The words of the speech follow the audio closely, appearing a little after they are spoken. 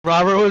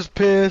Robert was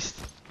pissed.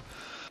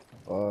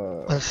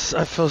 Uh, I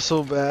feel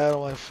so bad.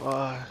 Oh my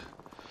fuck.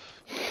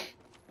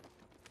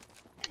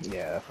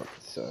 yeah, that fucking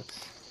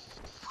sucks.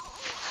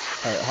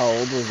 How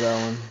old was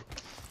that one?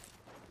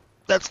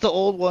 That's the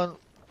old one.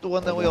 The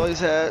one that we always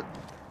had.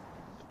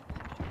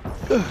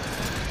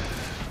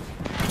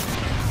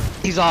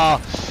 He's all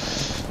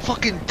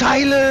fucking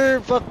Tyler,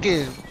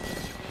 fucking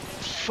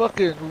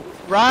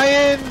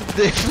Ryan.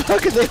 They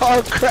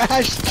all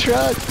crashed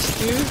trucks,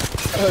 dude.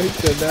 Oh, he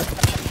said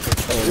that.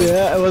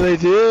 Yeah, well they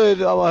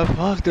did. Oh my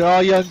fuck, they're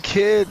all young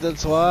kids.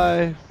 That's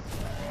why.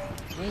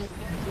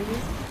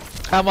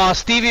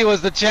 Stevie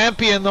was the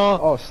champion though.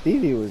 Oh,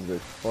 Stevie was the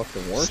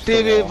fucking worst.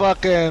 Stevie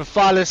fucking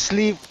fall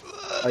asleep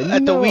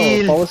at the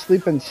wheel. Fall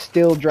asleep and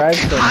still drive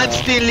somehow.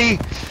 Constantly.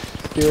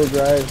 Still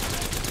drive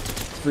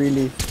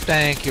freely.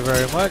 Thank you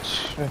very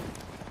much.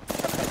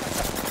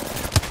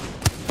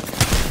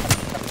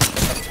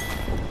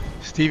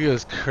 Stevie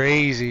was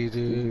crazy,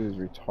 dude. Stevie was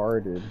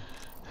retarded.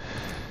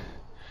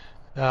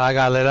 I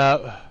got lit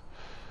up.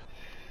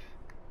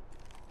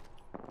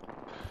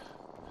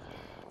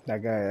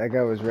 That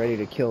guy was ready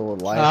to kill a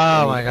life.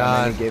 Oh my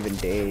god. On any given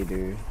day,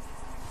 dude.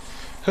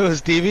 Who was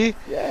Stevie?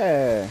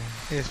 Yeah.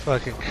 He's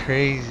fucking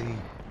crazy.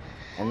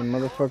 And the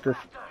motherfucker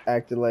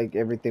acted like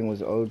everything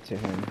was owed to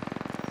him.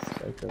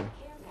 Psycho.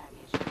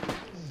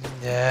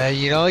 Yeah,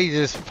 you know, he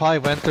just probably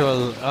went through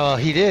a. Oh,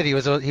 he did. He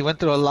went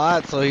through a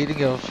lot, so he didn't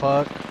give a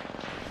fuck.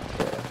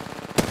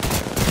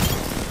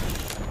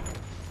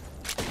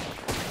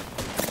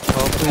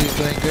 Hopefully he's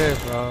doing good,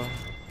 bro.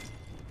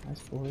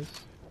 Nice boys.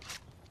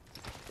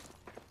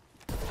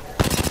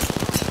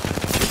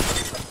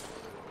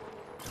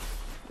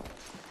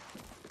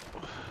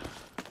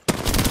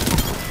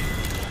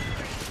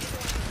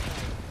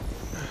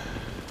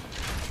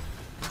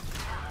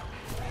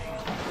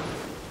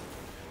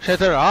 Shit,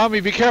 they're on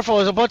me. Be careful.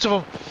 There's a bunch of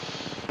them.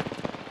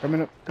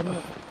 Coming up. Coming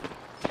up.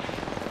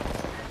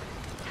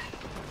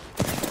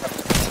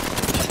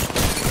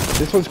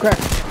 This one's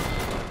cracked.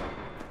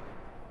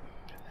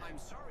 I'm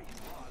sorry you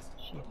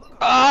lost.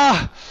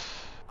 Ah!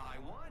 I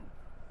won.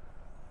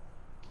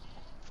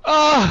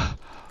 Ah!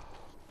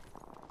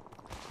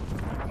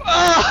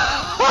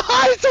 Ah!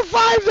 I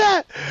survived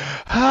that!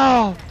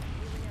 How?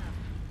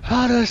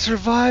 How did I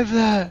survive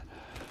that?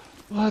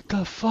 What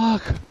the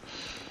fuck?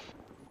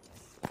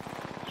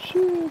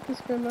 Shit,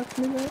 this guy left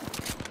me there.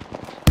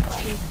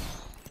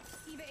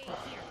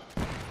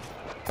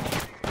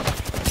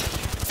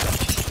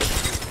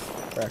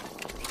 Cracked.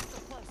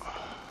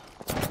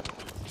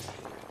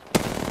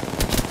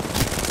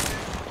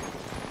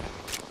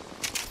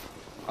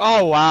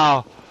 Oh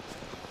wow.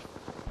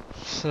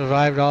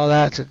 Survived all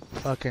that to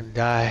fucking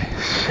die.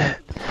 Shit.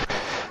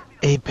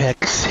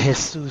 Apex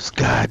Jesus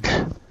God.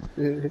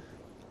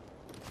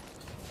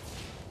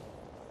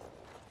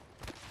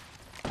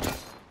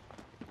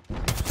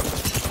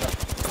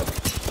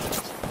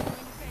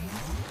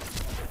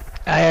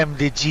 I am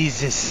the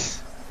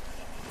Jesus.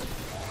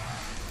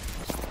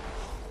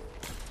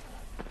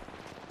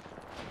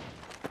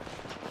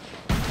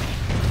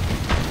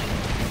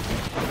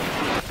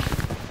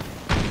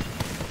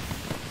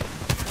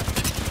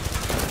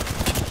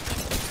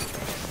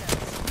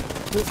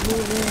 Quit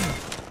moving.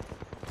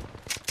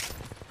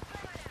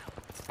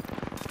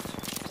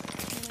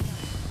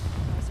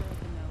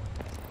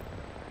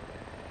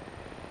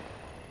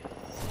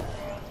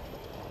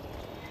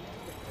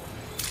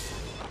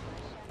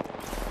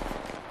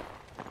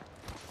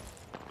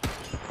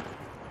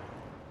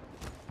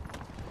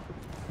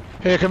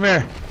 Here, come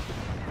here.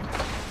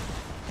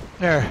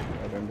 There.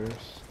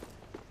 Vendors.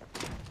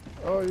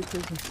 Oh, you're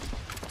crazy.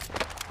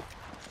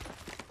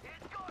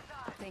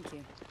 Thank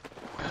you.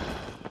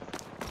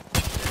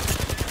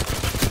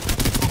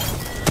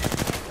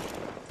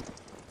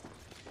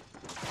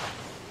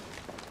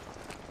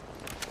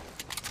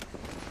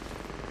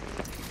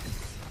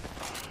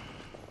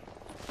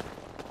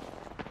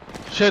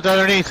 Shit,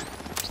 underneath.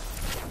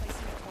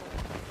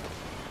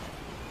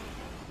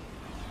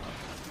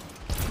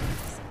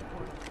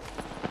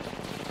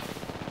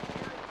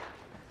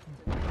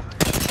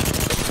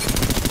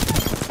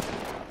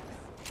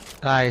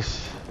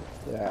 Nice.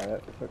 Yeah,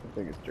 that fucking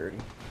thing is dirty.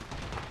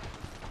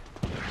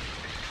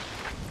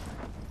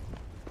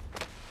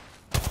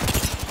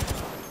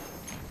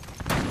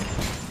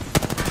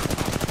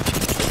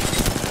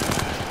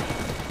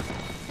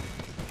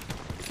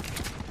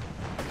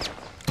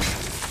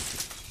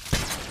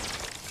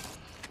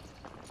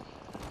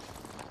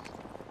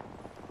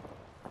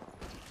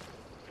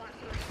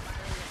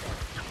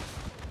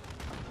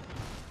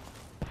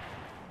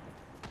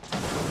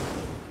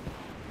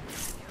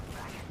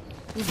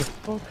 Who the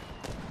fuck?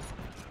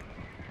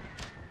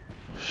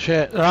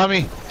 Shit, they're on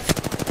me.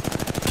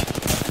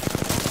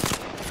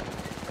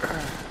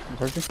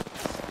 I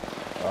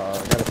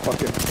got a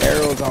fucking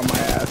arrows on my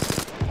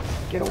ass.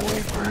 Get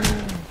away from me.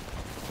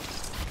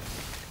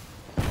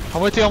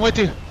 I'm with you, I'm with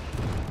you.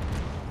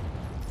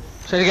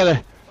 Stay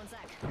together.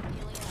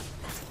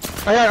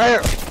 Right here, right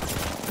here.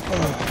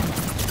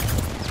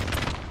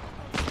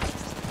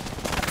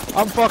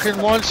 I'm fucking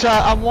one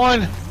shot, I'm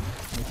one.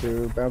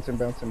 Two, bouncing,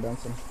 bouncing,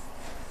 bouncing.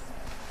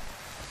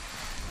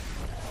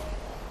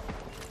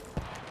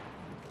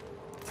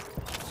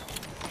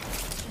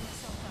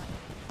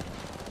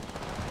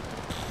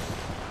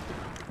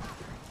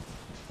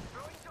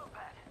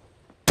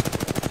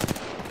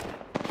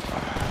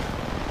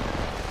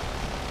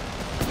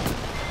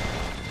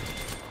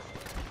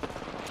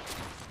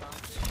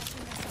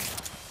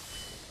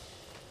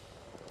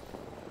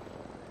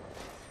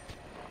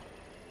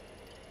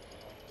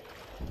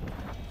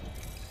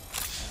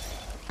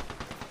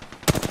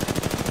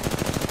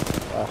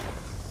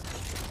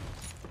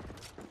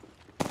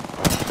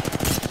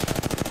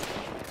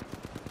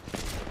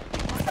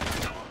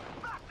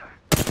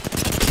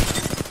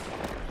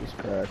 He's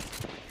cracked.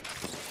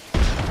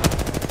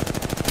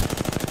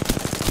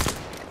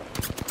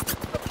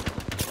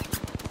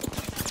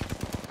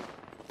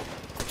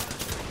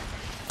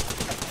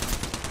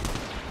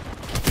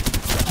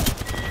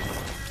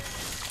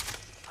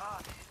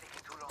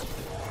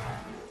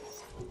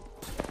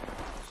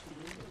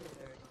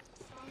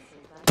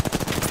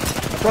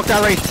 Broke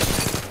that right.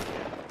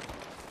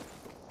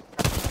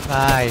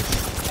 Nice.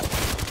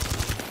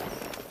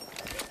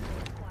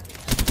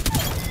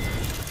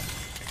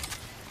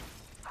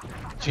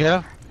 Did you get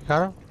him? You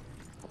got him?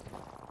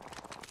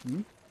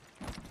 Hmm?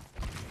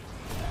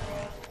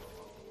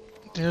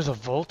 There's a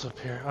vault up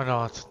here. Oh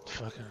no, it's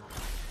fucking.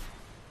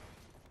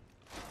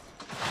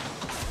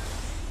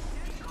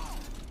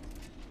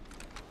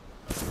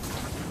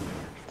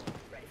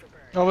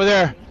 Over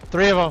there,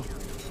 3 of them.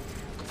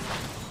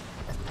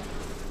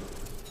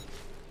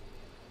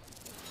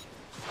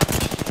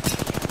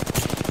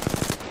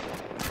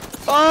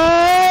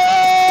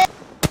 Oh!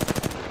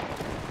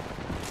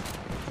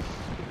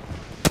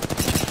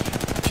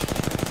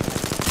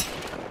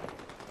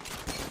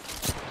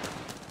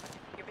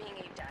 You're being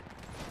aimed at.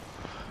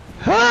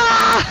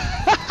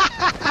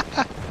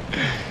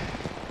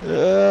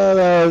 Oh,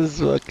 that was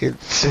fucking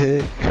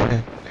sick.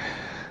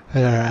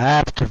 They're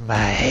after my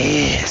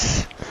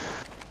ass.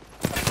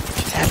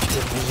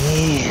 After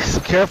me ass.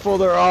 Careful,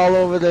 they're all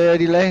over there,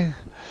 Eddie Lang.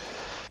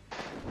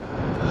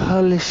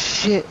 Holy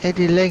shit,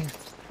 Eddie Lang.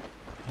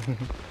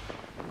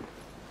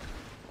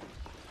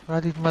 Where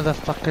are these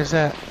motherfuckers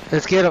at?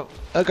 Let's get him.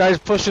 That guy's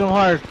pushing him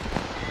hard.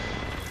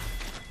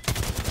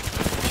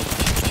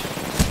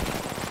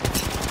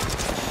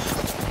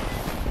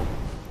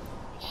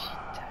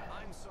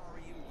 I'm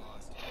sorry you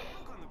lost.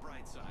 Look on the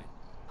bright side.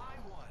 I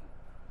won.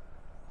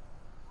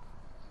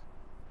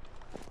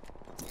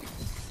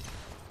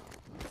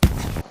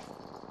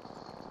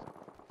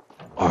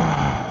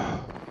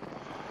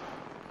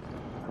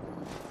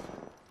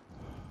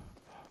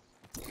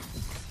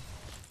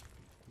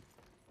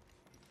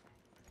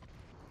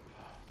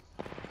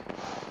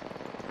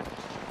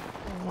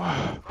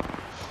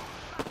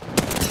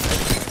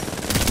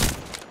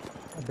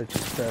 I bet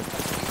she's cracked.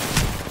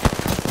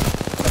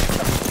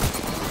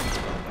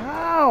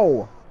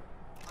 Ow!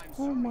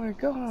 Oh my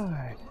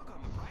god. Look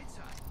on the bright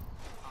side.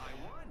 I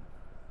won.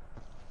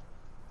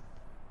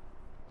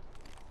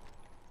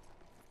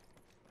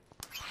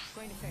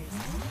 Going to phase.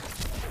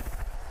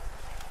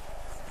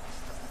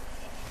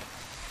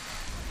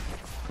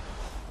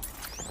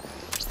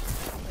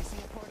 Placing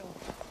a portal.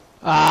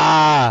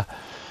 Ah!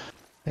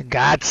 It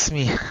got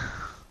me.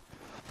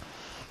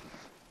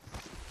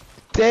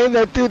 Damn,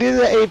 that dude is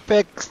an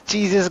Apex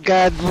Jesus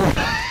God.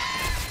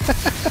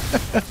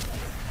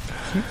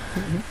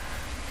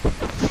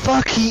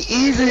 Fuck, he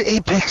is an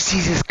Apex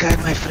Jesus God,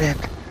 my friend.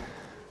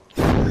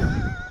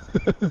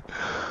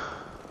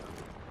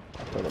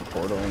 Put a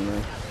portal in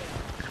there.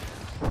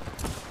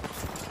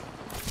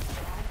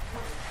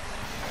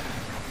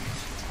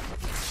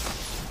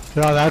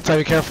 No, that's how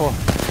be careful.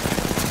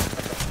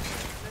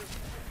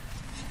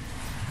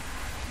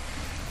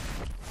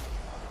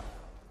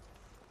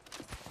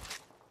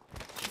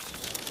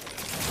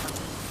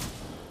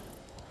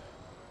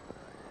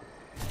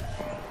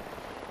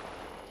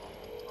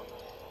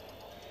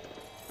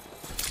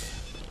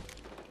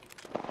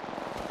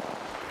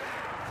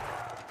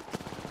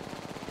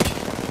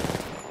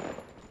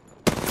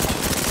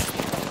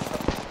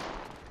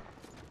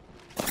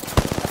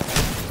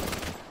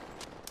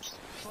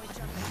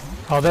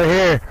 Oh, they're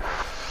here.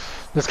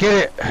 Let's get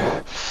it.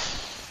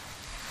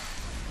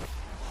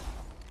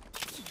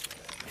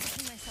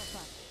 Picking myself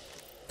up.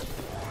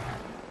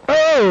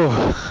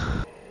 Oh!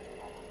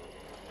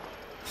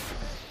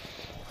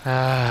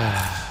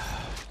 Ah.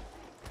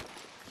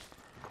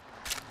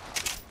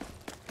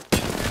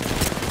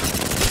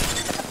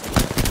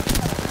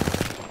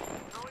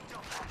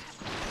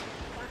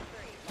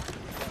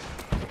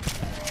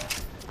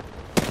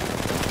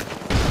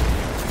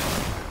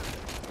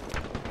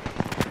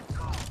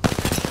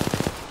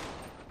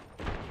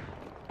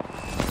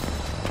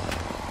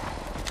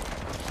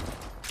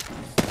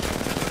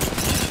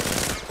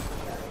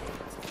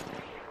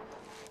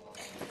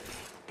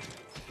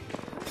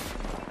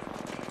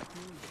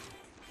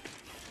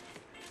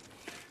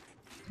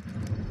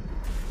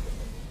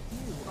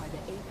 You are the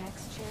Apex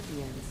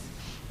champions.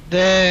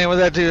 Dang, what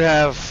that dude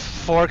have?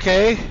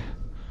 4K?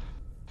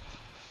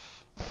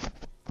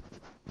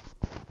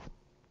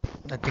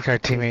 I think our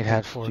teammate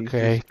had 4K.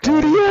 Jesus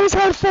Dude, he always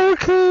had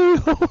 4K!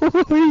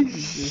 Holy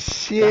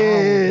Jesus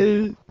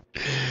shit!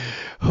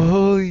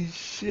 Holy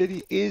shit,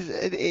 he is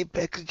an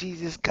Apex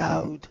Jesus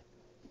God.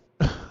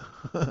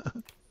 Fucking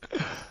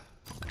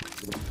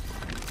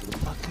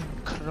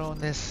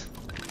Cronus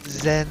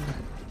Zen.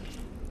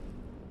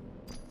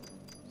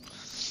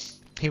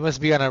 He must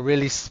be on a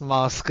really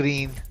small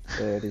screen.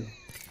 Very,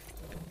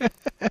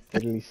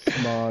 very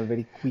small,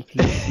 very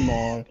quickly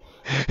small.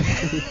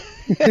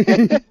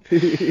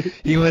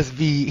 He must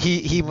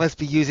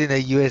be using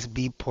a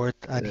USB port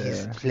on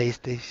his Yeah.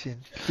 PlayStation.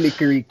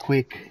 Flickery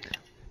quick.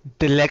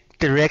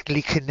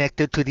 Directly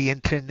connected to the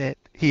internet.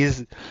 He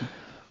is.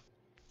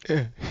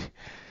 Does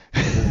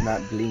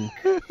not blink.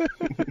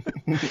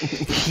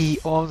 He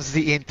owns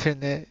the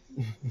internet.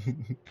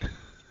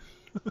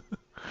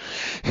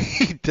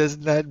 He does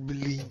not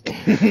blink.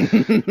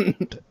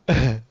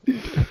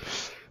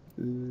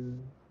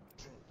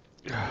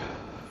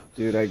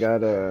 Dude, I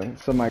got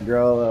so my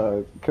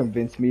girl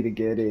convinced me to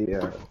get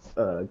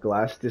a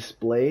glass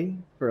display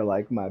for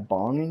like my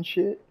bong and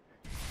shit.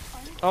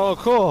 Oh,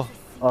 cool.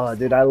 Oh,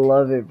 dude, I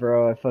love it,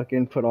 bro. I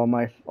fucking put all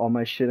my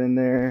shit in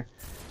there.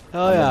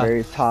 Oh On the yeah.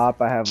 very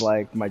top, I have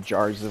like my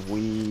jars of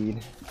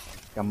weed,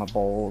 got my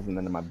bowls, and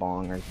then my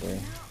bong right there.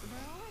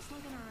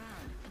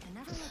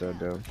 It's so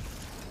dope.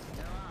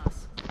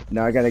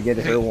 Now I gotta get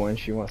her one.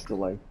 She wants to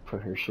like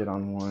put her shit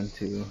on one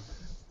too.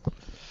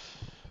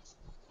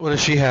 What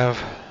does she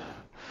have?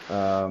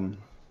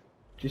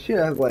 She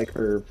has like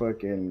her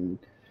fucking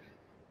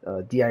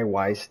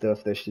DIY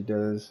stuff that she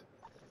does.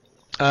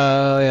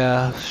 Oh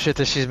yeah, shit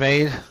that she's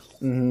made.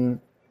 Mm-hmm.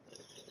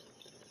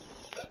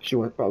 She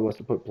probably wants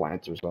to put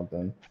plants or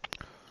something.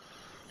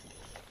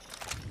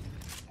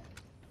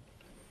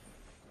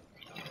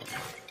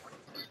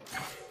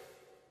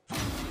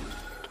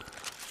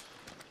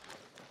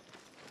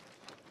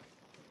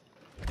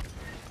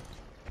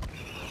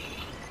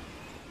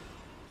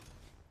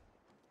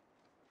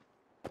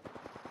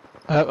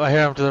 I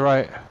hear him to the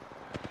right.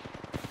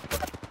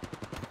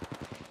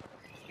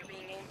 You're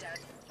being aimed at.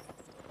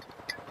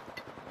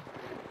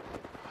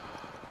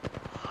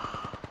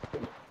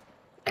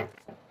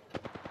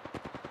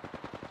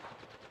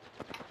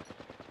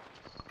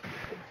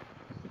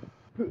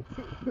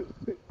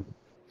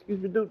 Excuse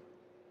me, dude.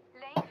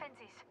 Laying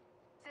fences.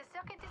 The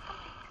circuit is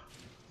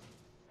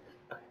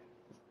complete.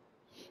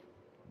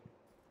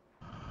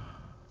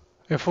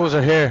 Your fools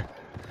are here.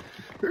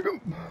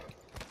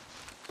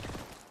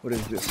 What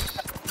is this?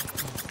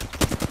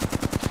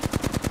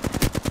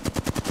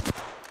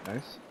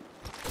 Nice.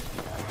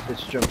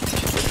 Let's jump.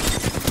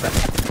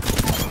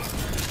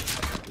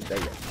 There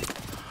you go.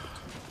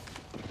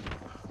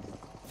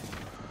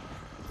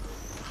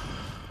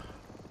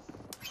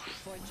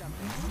 Point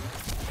jumping.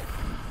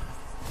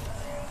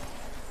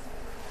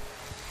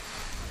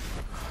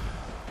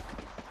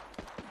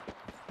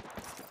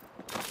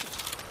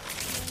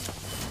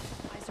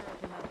 Eyes are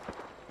open up.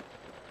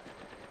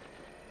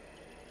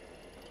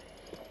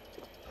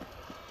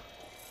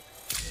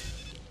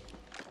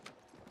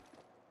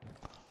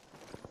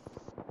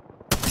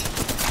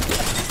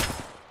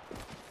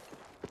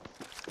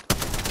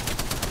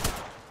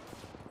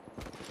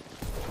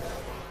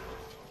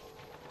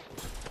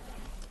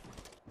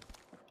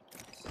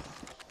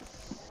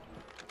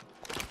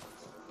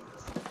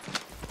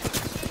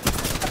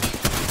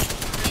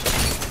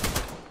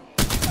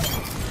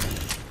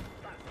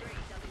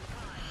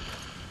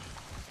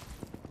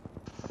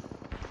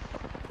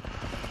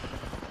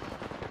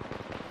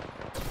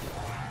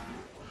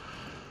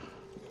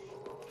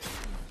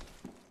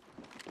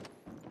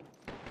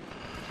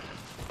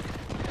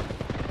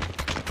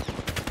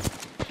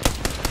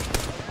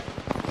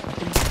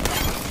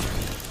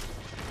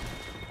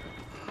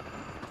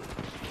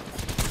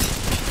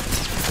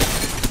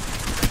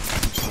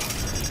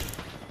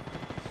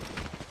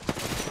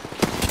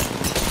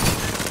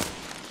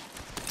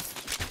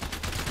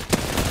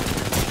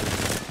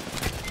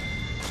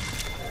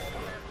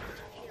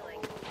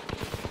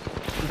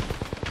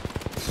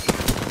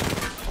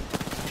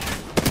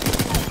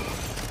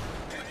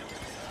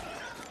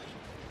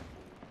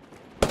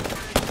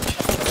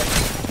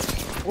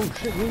 Oh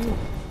shit, you.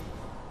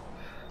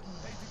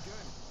 Hey, you did good.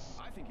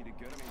 I think you did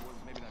good. I mean, well,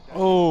 maybe not that.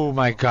 Oh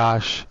my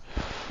gosh.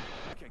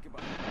 Okay,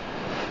 goodbye.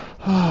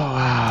 Oh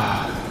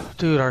wow.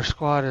 Dude, our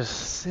squad is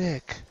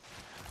sick.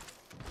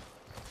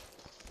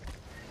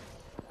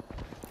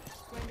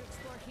 Going to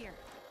explore here.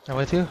 I'm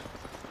with you.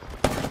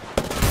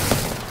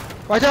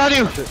 Right down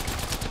you!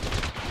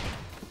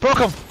 Broke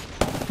him!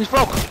 He's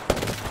broke!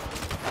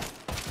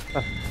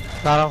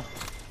 Got him.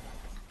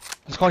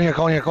 Let's go in here,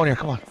 go in here, go in here,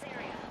 come on.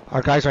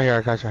 Our guys are here,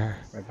 our guys are here.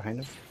 Right behind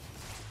him.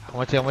 I'm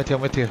with you, I'm with you,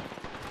 I'm with you.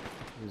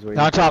 He's waiting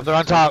They're on for top, us. they're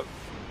on top.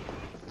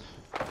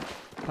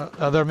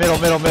 They're middle.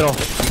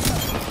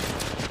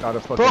 Got a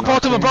fucking Broke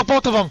both of them, octane. broke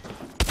both of them!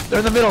 They're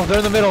in the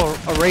middle,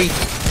 a raid.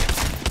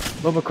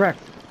 Bubba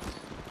cracked.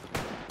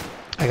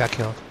 I got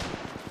killed.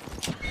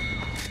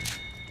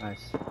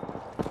 Nice.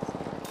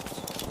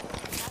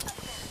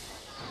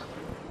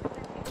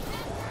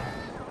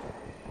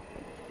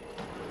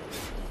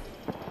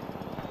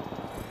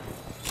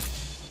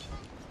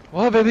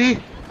 What, baby?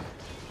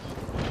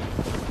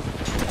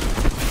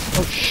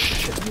 Oh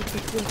shit.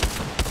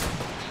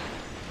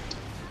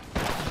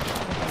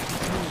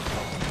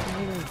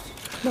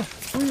 No,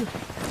 where are you?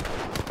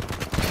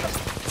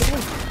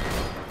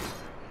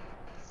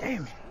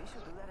 Damn it. We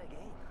should do that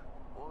again.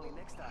 Only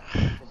next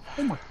time.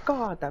 Oh my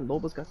god, that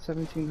Loba's got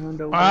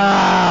 1700 over.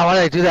 Ah, why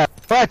did I do that?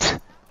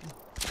 What?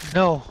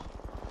 No.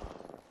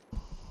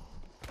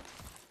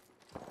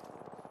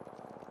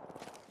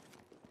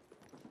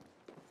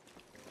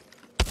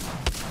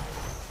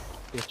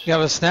 You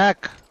have a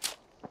snack?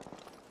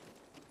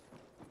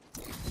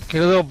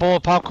 Get a little bowl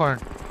of popcorn.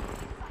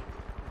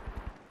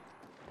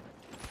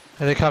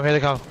 Here they come, here they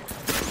come.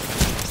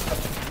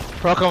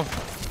 Broke 'em.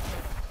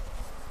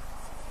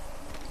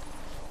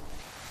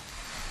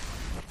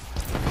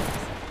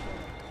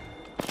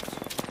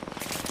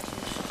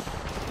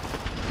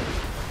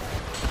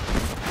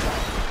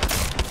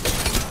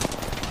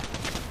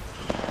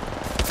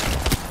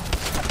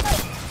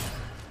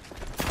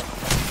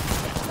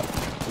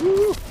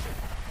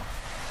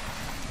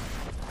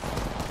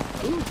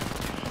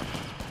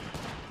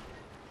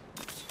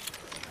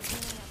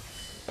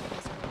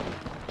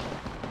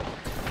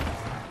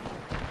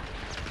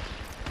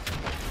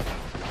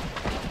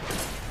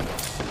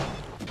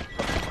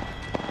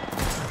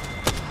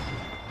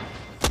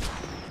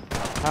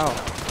 How?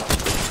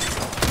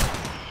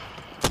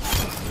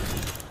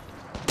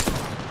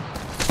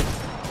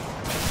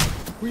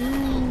 Whee!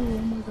 Oh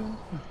my god.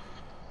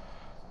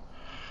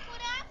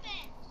 What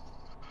happened?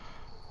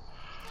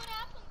 What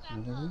happened,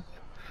 Grandpa?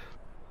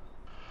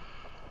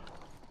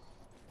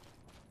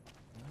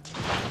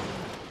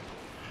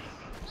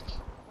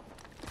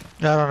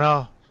 I don't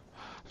know.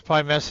 It's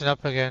probably messing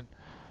up again.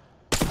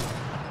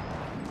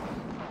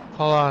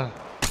 Hold on.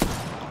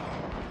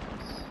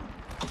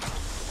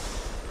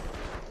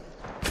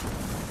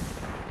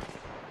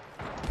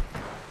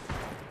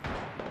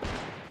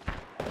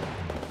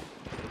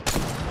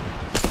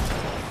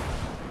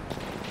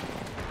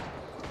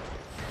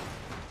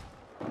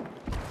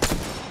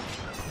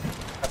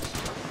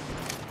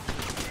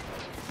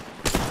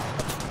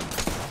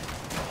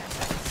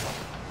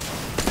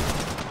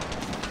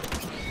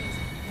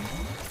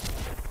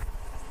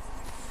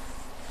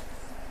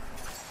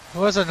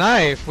 What's a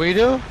knife? We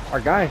do?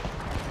 Our guy.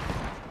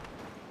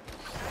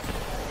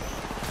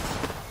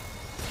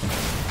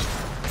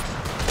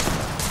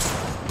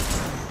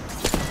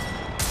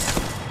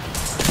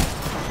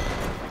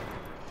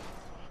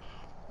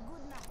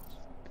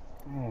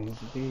 Oh,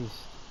 he's a beast.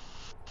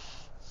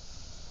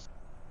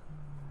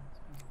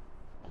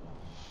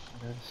 I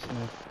got a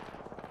sniff.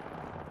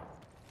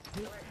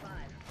 We're at 5.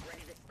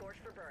 Ready to scorch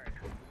for burn.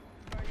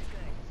 Burn is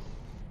good.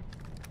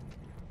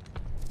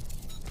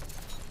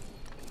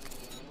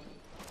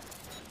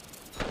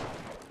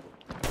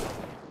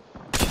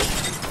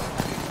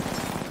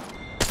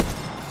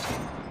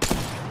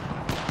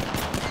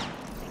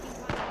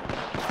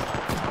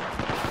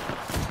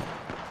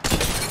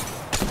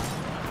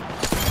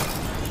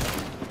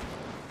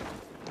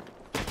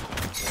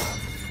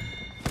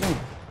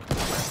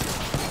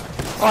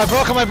 Oh, I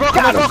broke him, I broke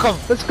him, I broke him!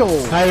 Let's go.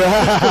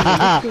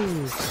 That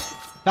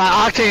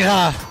Octane,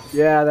 huh?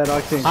 Yeah, that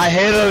Octane. I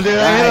hit him, dude,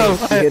 I hit him!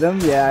 You hit him?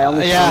 Yeah, I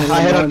almost Yeah, pounded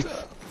I hit him. once.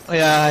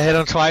 Yeah, I hit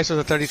him twice with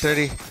a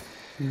 30-30.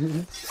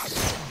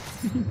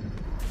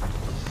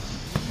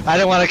 I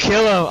didn't want to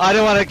kill him. I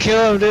didn't want to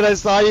kill him, dude. I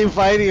saw you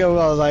fighting him.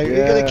 I was like,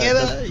 "You're gonna kill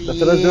him." That's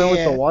what I was doing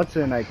with the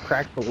Watson. I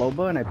cracked the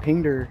Loba and I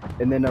pinged her,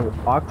 and then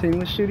Octane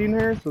was shooting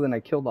her, so then I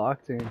killed the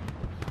Octane.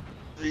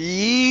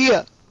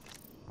 Yeah.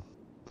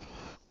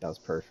 That was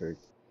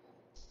perfect.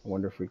 I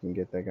wonder if we can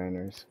get that guy in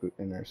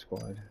our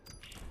squad.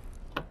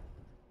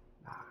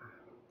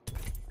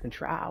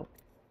 Control.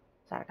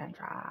 It's out of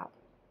control.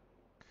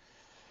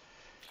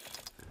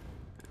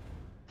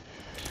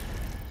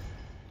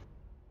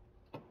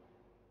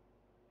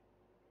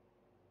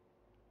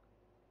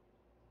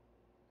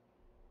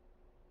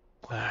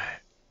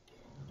 Alright.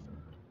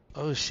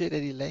 Oh shit,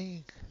 Eddie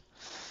Lang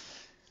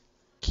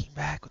came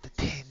back with the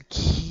 10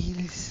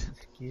 kills.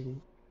 Let's get it.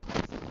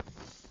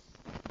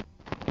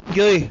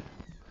 Gilly,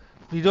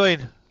 what are you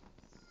doing?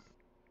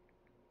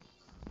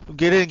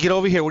 Get in, get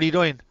over here. What are you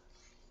doing?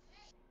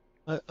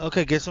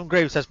 Okay, get some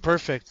grapes. That's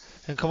perfect.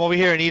 And come over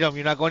here and eat them.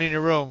 You're not going in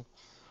your room.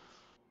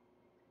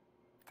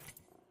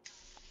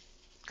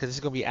 Because this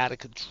is going to be out of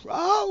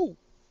control.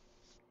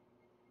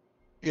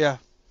 Yeah.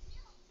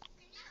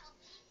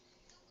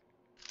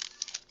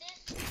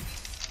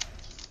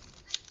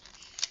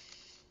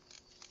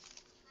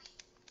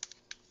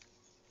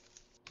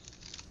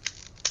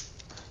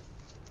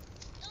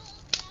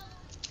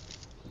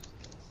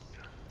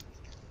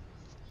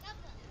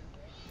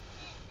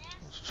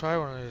 Let's try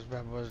one of these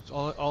bad boys.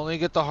 Only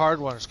get the hard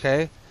ones,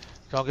 okay?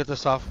 Don't get the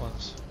soft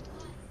ones.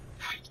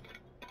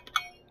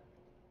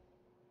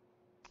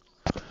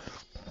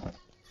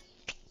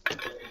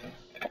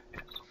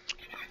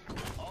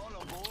 All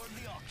aboard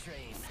the Oct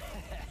train.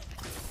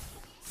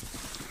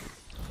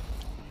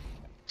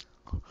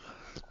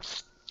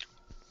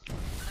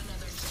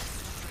 Another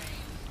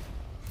train.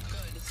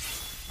 Good.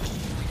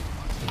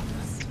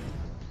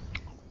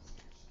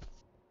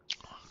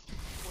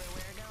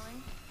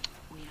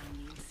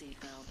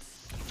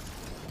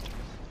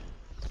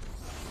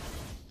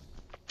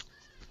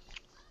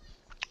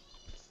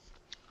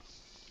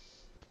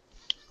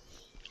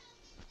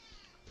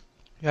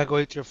 You gotta go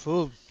eat your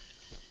food.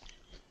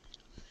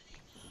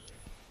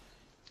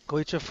 Go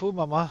eat your food,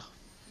 mama.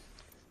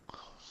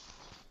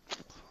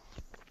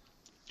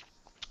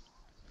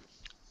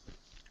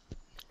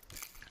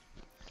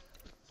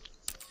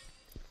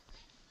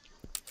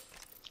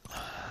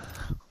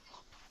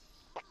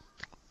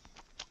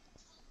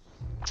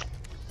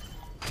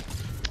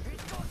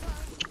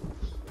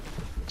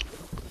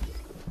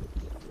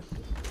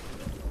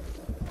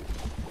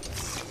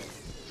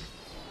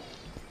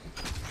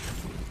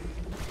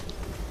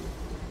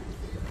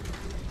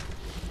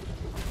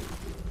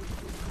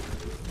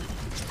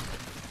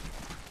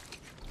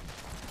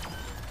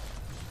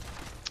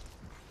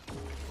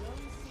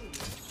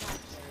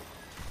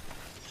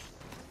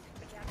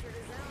 We captured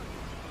a zone.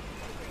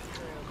 Great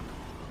crew.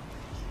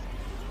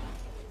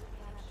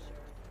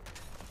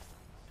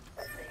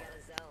 They got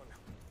a zone.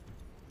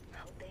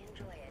 Hope they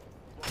enjoy it.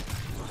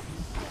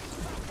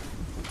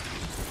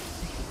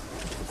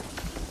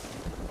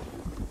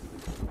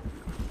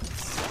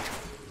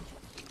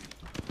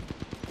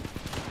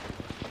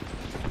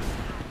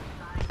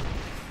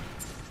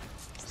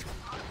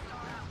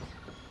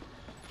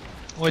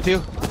 With you.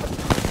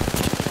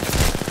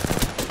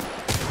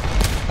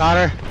 Got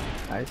her.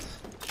 Nice.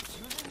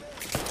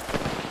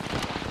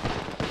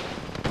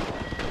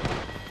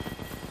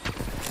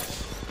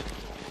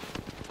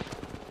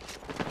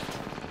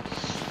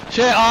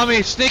 Shit on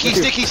me. Sneaky, With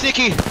you. sneaky,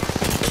 sneaky.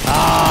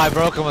 Ah, I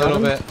broke him a little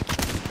him? bit.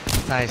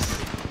 Nice.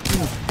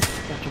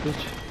 Gotcha,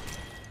 bitch.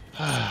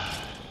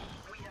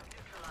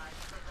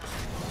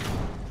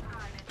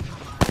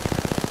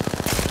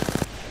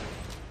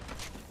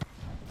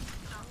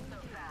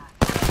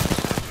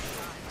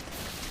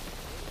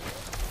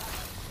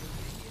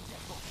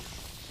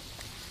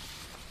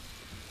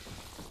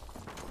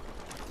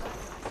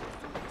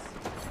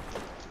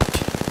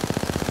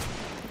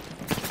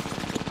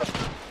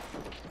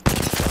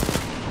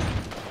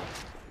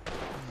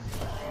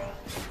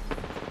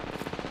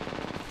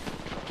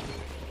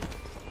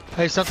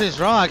 Hey, something's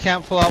wrong. I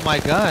can't pull out my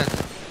gun.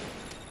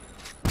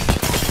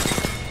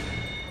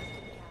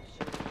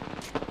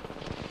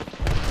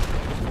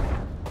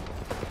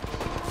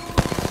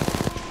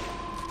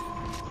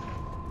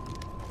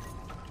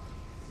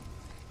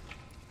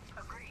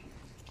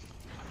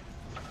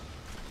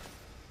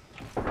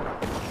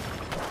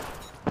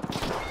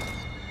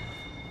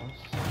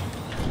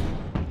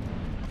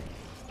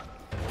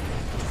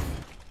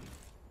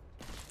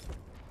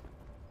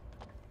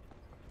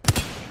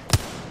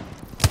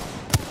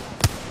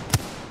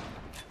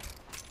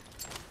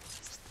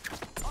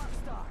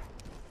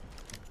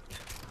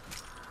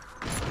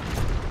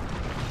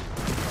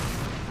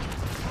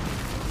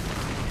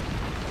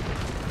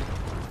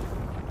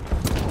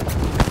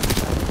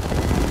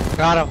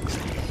 Got him.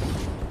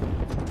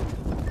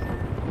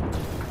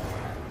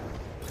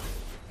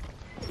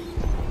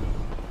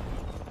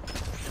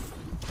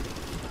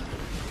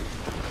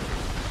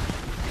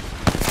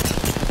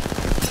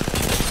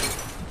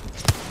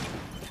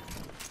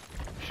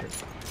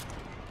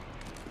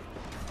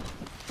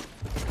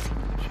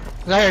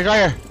 Right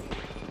here.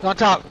 He's on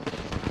top.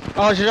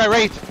 Oh, she's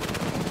right.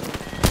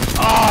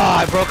 Oh,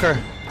 I broke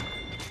her.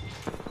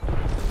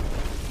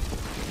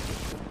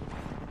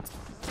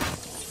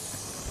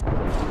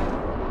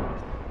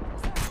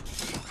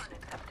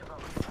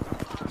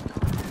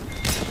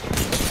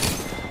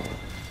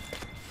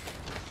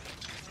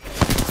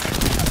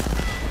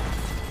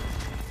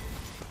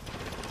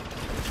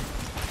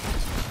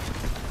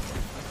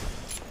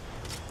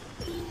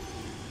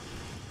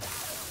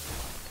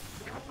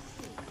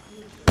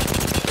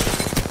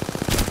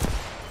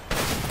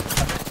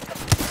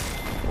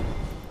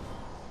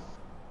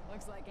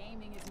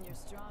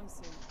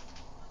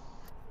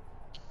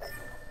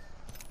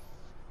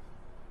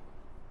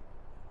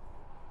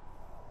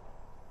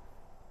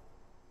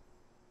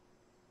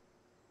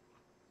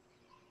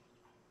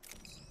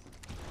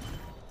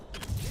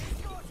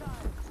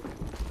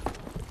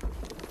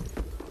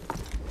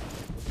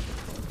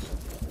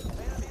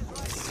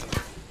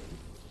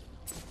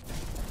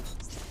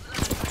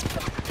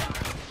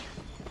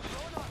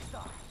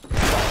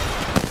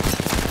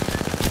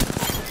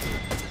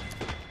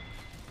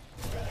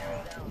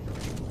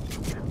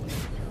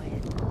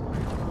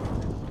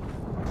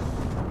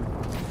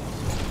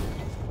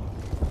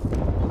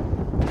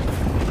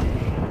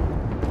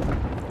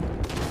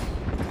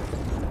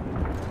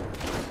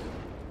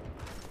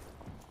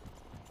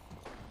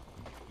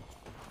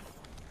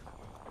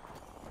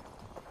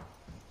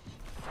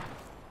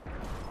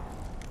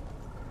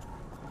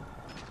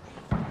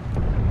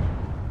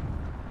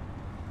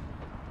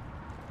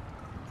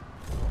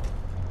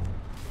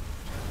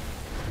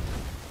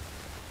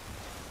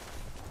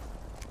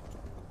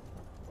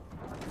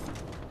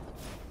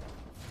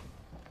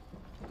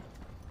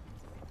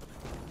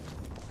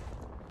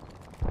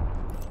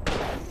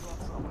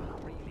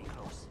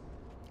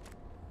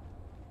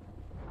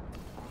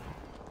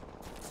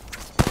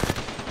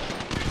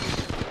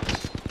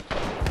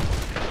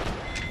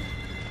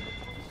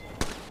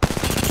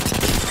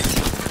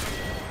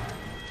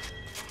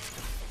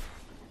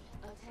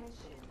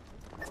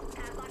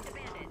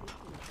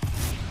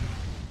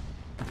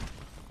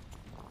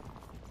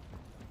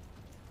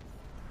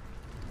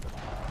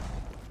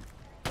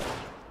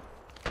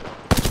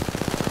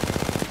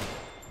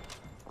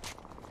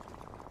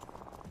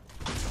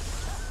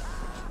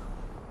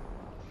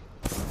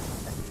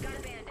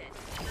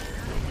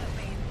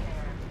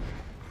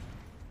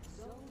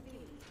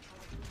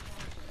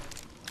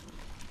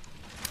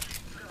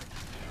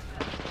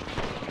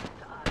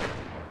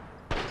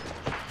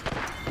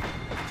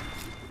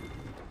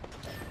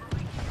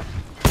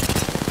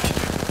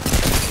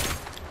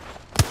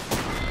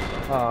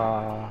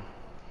 Ah.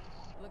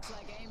 Looks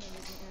like aiming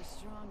isn't your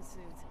strong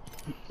suit.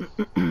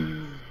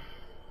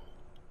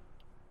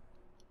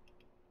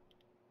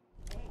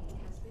 A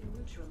has been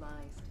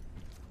neutralized.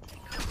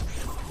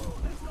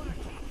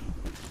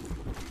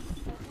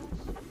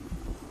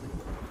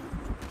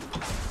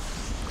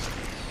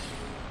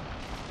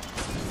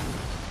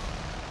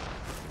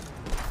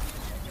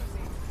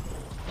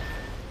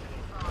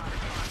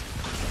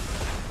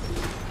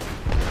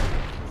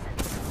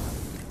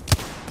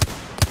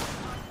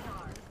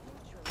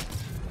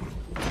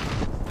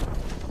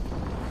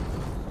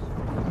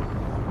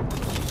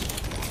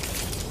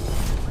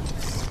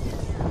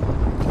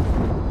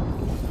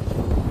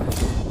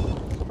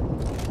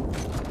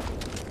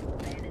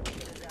 Bandits to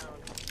the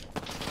zone.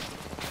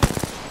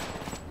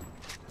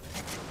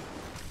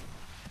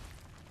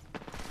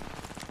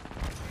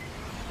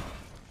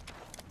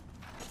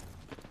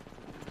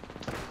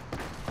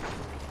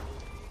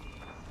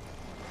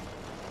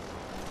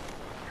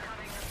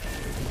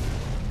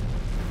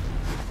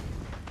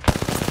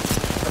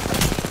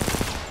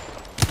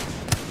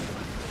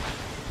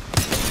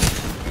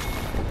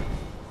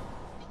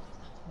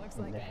 Looks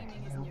like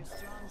aiming isn't your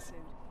strong suit.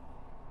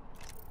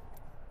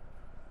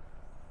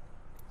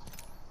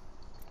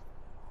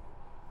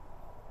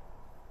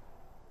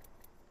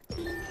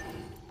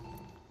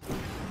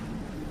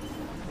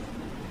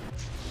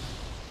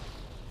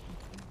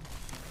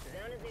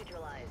 Zone is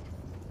neutralized.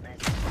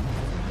 Let's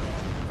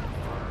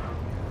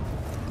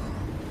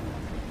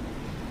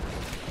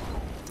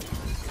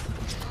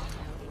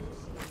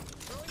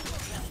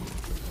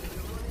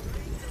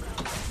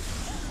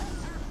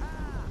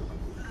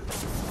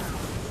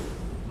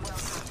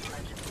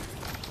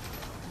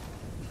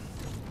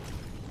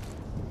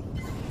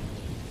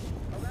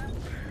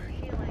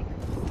healing.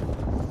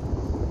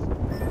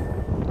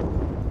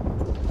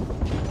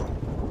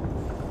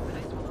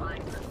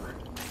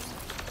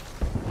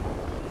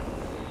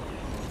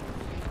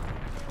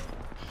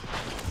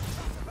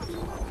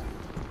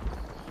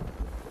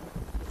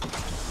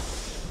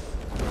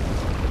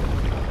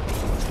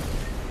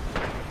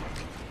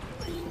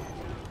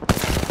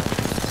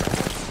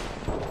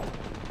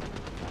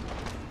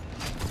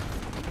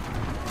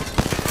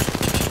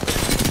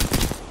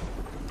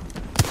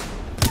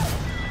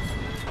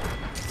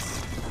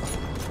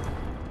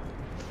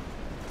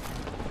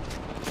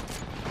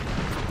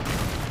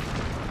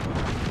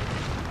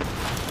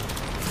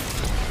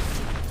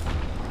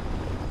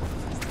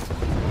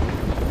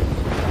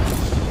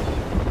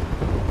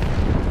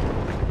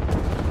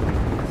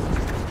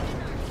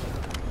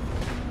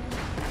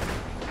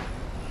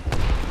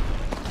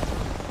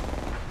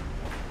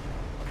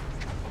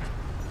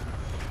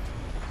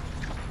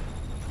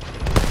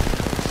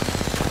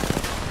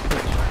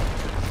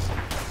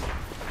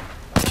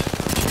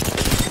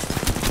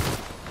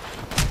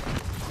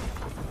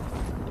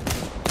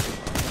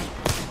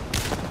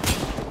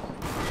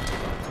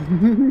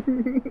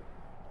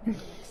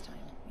 Next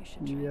time, you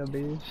should try Yeah, to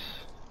bitch.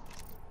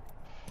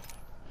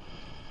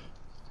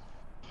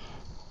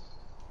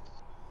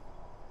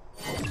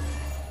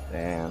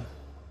 Damn.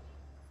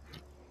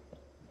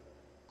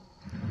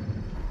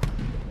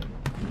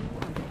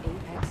 are the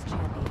Apex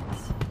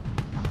champions.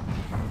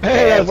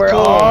 Hey, that's we're cool.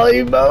 all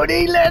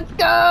emoting. Let's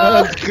go.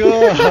 Let's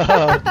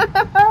go.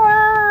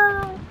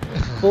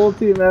 Full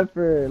team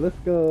effort. Let's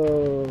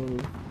go.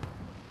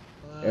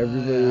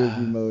 Everybody was Yeah.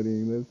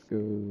 emoting. Let's go.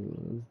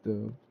 Let's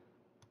do.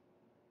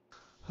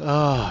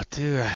 Oh, dude.